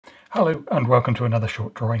Hello and welcome to another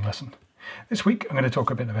short drawing lesson. This week I'm going to talk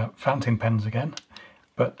a bit about fountain pens again,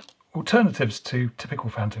 but alternatives to typical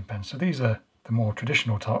fountain pens. So these are the more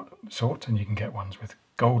traditional sort, and you can get ones with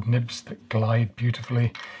gold nibs that glide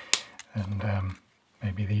beautifully, and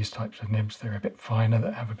maybe these types of nibs, they're a bit finer,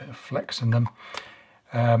 that have a bit of flex in them,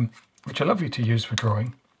 which are lovely to use for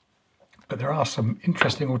drawing. But there are some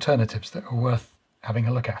interesting alternatives that are worth having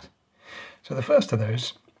a look at. So the first of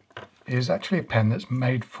those is actually a pen that's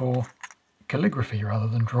made for calligraphy rather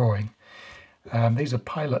than drawing. These are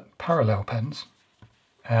parallel pens,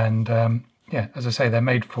 and yeah, as I say, they're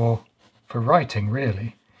made for writing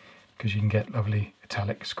really, because you can get lovely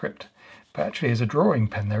italic script. But actually as a drawing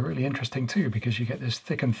pen they're really interesting too, because you get this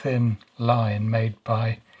thick and thin line made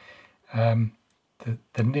by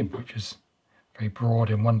the nib, which is very broad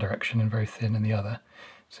in one direction and very thin in the other.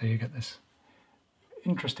 So you get this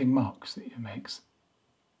interesting marks that it makes.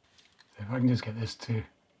 So if I can just get this to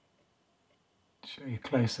show you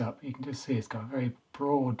close up, you can just see it's got a very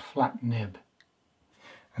broad, flat nib.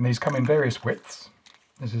 And these come in various widths.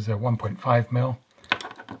 This is a 1.5mm.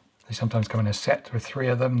 They sometimes come in a set with 3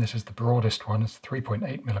 of them. This is the broadest one. It's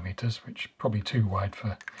 3.8mm, which is probably too wide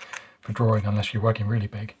for drawing unless you're working really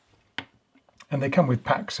big. And they come with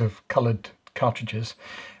packs of coloured cartridges,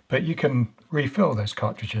 but you can refill those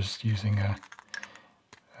cartridges using a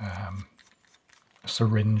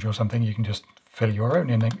syringe or something. You can just fill your own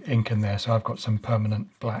ink in there. So I've got some permanent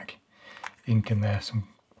black ink in there, some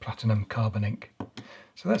platinum carbon ink.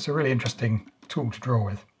 So that's a really interesting tool to draw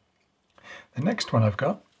with. The next one I've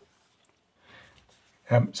got,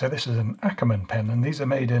 so this is an Ackerman pen, and these are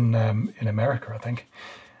made in America, I think,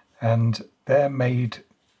 and they're made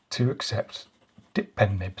to accept dip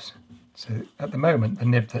pen nibs. So at the moment the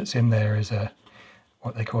nib that's in there is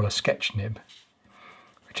what they call a sketch nib,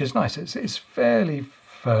 which is nice. It's fairly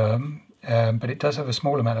firm, but it does have a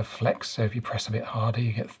small amount of flex, so if you press a bit harder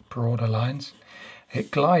you get broader lines.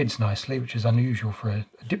 It glides nicely, which is unusual for a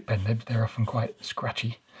dip pen nib. They're often quite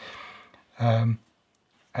scratchy. And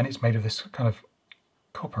it's made of this kind of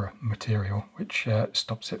copper material, which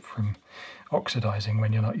stops it from oxidizing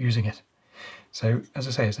when you're not using it. So as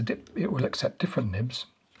I say, it will accept different nibs.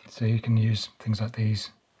 So you can use things like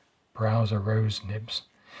these browser rose nibs,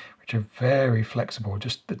 which are very flexible.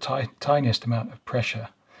 Just the tiniest amount of pressure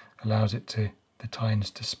allows the tines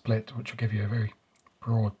to split, which will give you a very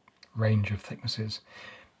broad range of thicknesses.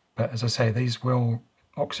 But as I say, these will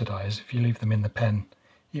oxidize if you leave them in the pen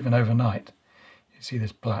even overnight. You see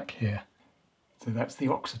this black here, so that's the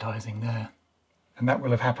oxidizing there, and that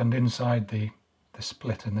will have happened inside the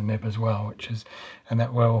split in the nib as well, and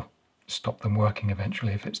that will stop them working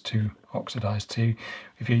eventually if it's too oxidized too.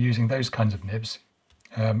 If you're using those kinds of nibs,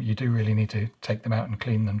 you do really need to take them out and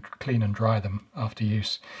clean and dry them after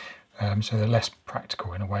use. So they're less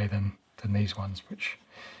practical in a way than these ones, which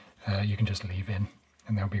you can just leave in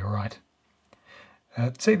and they'll be all right.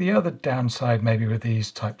 Say the other downside maybe with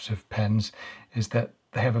these types of pens is that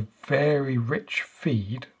they have a very rich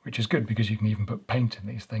feed, which is good because you can even put paint in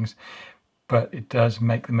these things, but it does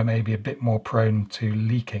make them maybe a bit more prone to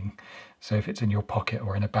leaking. So if it's in your pocket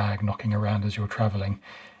or in a bag knocking around as you're travelling,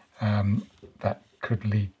 that could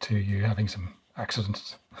lead to you having some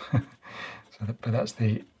accidents. But that's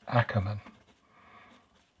the Ackerman,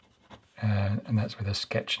 and that's with a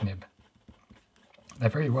sketch nib.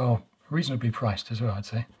 They're reasonably priced as well, I'd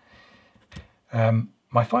say.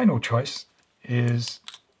 My final choice is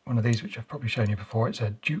one of these which I've probably shown you before. It's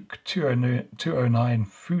a Duke 209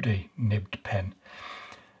 Fude nibbed pen.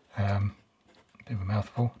 Bit of a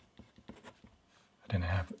mouthful. I don't know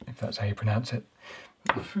if that's how you pronounce it.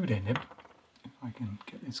 But the Fude nib, if I can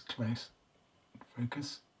get this close,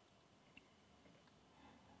 focus.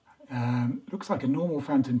 Looks like a normal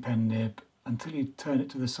fountain pen nib until you turn it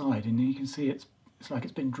to the side, and you can see it's like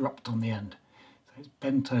it's been dropped on the end. So it's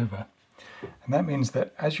bent over. And that means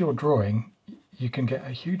that as you're drawing, you can get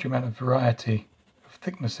a huge amount of variety of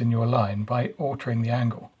thickness in your line by altering the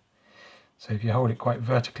angle. So if you hold it quite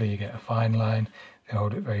vertically, you get a fine line. If you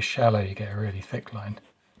hold it very shallow, you get a really thick line.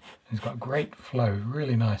 And it's got great flow,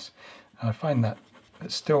 really nice. And I find that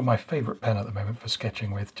it's still my favourite pen at the moment for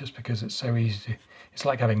sketching with, just because it's so easy. It's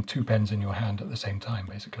like having 2 pens in your hand at the same time,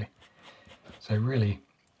 basically. So really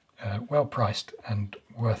well priced and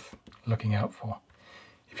worth looking out for.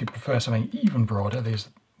 If you prefer something even broader, there's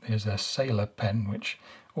a Sailor pen, which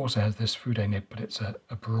also has this Fude nib, but it's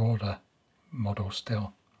a broader model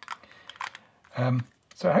still.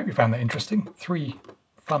 So I hope you found that interesting. 3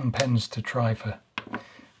 fun pens to try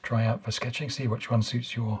out for sketching. See which one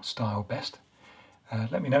suits your style best.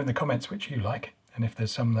 Let me know in the comments which you like, and if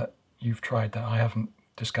there's some that you've tried that I haven't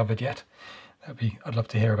discovered yet, I'd love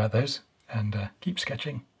to hear about those, and keep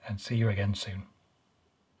sketching, and see you again soon.